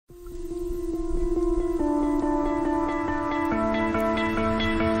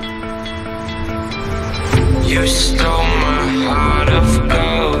stole my heart of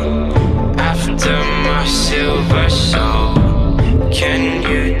gold after my silver soul. Can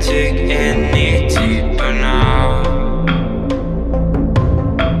you dig any deeper now?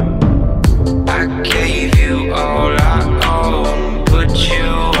 I gave you all I own, put you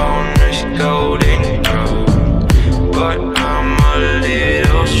on this golden throne, but I'm a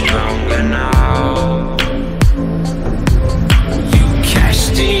little stronger now. You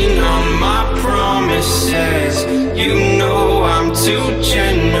cashed in on my promises, you know I'm too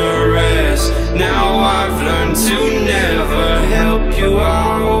generous. Now I've learned to never help you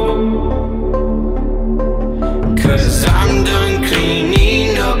out, 'cause I'm done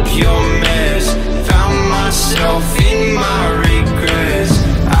cleaning up your mess. Found myself in my regrets.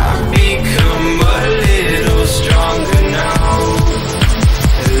 I've become a little stronger now,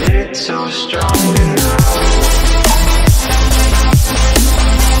 a little stronger now.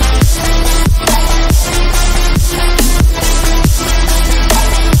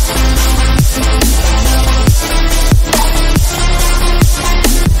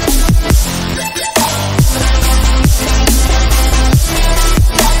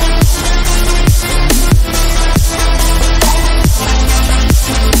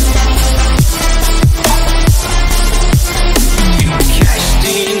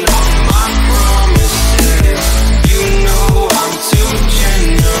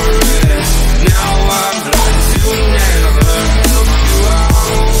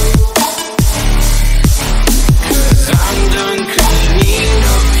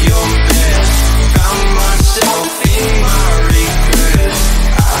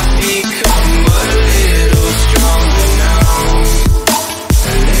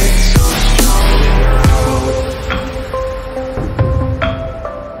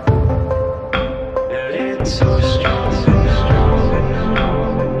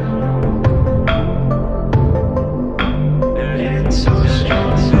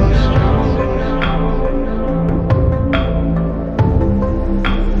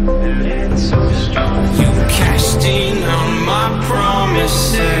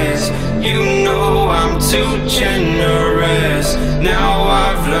 You know I'm too generous. Now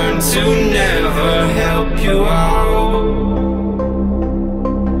I've learned to never help you out.